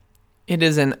It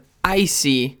is an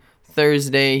icy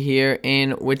Thursday here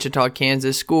in Wichita,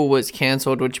 Kansas. School was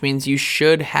canceled, which means you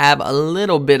should have a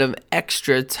little bit of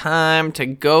extra time to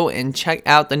go and check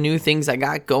out the new things I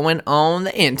got going on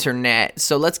the internet.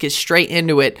 So let's get straight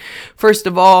into it. First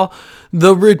of all,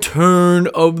 the return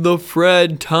of the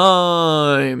Fred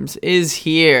Times is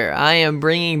here. I am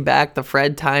bringing back the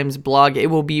Fred Times blog. It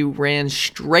will be ran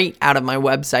straight out of my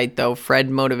website, though,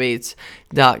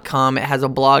 fredmotivates.com. It has a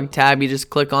blog tab. You just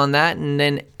click on that, and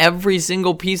then every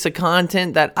single piece of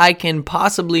content that I can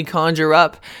possibly conjure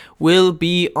up will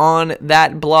be on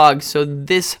that blog. So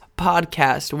this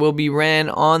podcast will be ran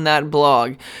on that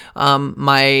blog.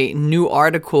 My new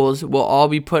articles will all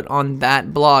be put on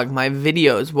that blog. My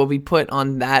videos will be put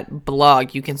on that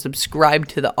blog. You can subscribe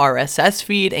to the RSS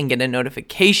feed and get a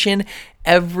notification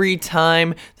every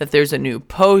time that there's a new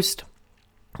post,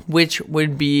 which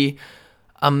would be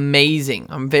amazing.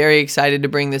 I'm very excited to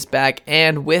bring this back,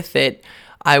 and with it,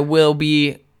 I will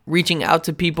be reaching out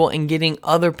to people and getting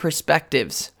other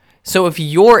perspectives. So if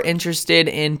you're interested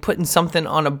in putting something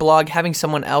on a blog, having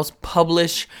someone else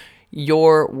publish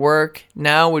your work,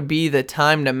 now would be the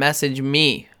time to message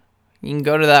me. You can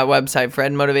go to that website,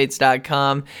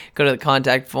 fredmotivates.com, go to the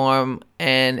contact form,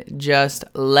 and just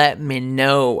let me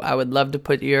know. I would love to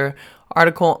put your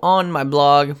article on my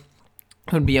blog.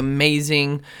 It would be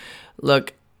amazing.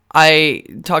 Look, I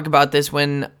talk about this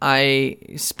when I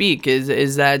speak,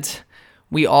 is that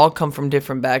we all come from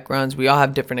different backgrounds. We all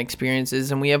have different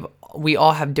experiences, and we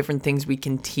all have different things we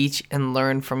can teach and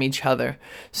learn from each other.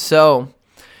 So,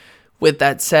 with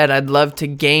that said, I'd love to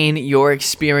gain your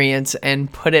experience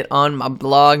and put it on my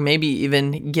blog. Maybe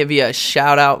even give you a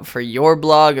shout out for your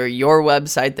blog or your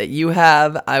website that you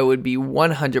have. I would be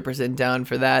 100% down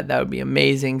for that. That would be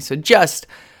amazing. So just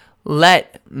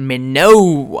let me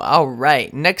know. All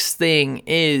right. Next thing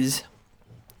is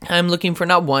I'm looking for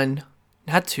not one,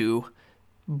 not two,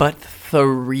 but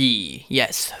 3.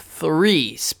 Yes,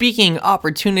 3 speaking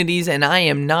opportunities, and I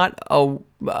am not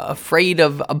afraid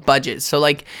of a budget. So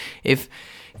like if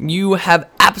you have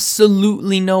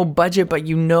absolutely no budget, but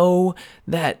you know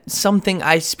that something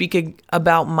I speak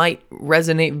about might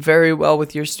resonate very well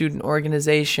with your student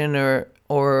organization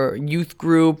or youth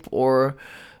group or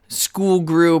school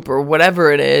group or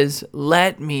whatever it is,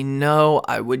 let me know.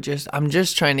 I'm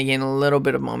just trying to gain a little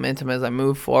bit of momentum as I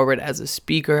move forward as a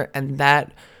speaker, and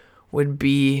that would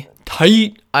be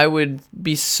tight. I would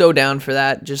be so down for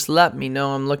that. Just let me know.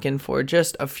 I'm looking for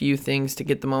just a few things to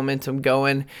get the momentum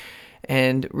going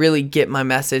and really get my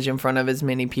message in front of as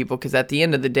many people, because at the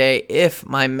end of the day, if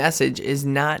my message is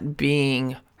not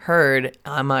being heard,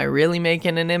 am I really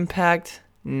making an impact?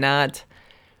 Not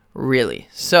really.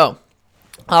 So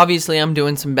obviously, I'm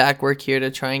doing some back work here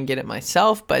to try and get it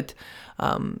myself, but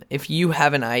if you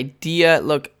have an idea,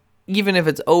 look, even if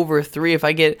it's over 3, if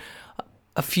I get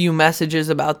a few messages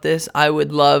about this, I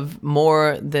would love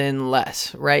more than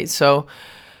less, right? So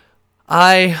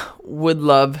I would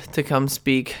love to come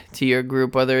speak to your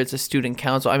group, whether it's a student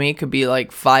council. I mean, it could be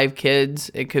like 5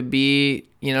 kids. It could be,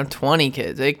 20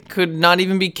 kids. It could not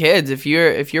even be kids. If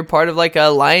you're part of like a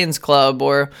Lions Club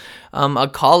or a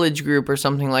college group or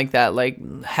something like that,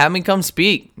 like have me come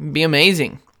speak. It'd be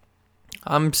amazing.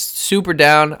 I'm super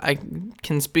down. I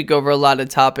can speak over a lot of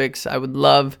topics. I would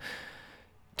love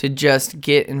to just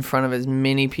get in front of as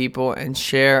many people and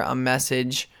share a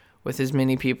message with as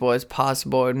many people as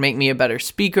possible. It would make me a better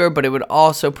speaker, but it would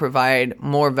also provide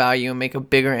more value and make a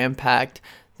bigger impact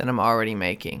than I'm already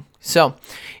making. So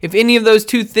if any of those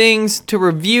 2 things to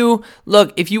review,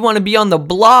 look, if you want to be on the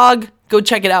blog, go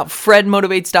check it out,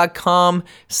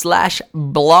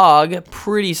 fredmotivates.com/blog.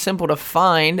 Pretty simple to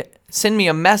find. Send me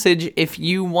a message if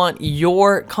you want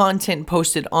your content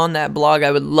posted on that blog.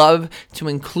 I would love to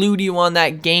include you on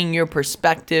that, gain your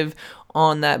perspective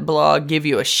on that blog, give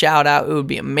you a shout out. It would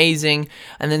be amazing.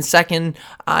 And then second,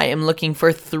 I am looking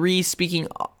for 3 speaking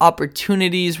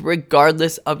opportunities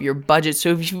regardless of your budget. So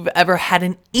if you've ever had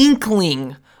an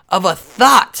inkling of a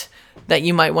thought that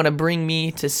you might want to bring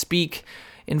me to speak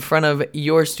in front of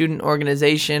your student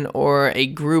organization or a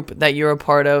group that you're a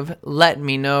part of, let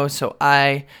me know so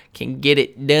I can get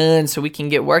it done, so we can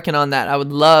get working on that. I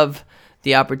would love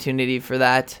the opportunity for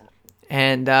that.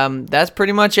 And that's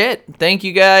pretty much it. Thank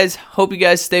you guys. Hope you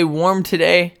guys stay warm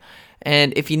today.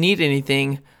 And if you need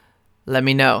anything, let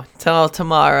me know. Till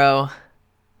tomorrow.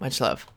 Much love.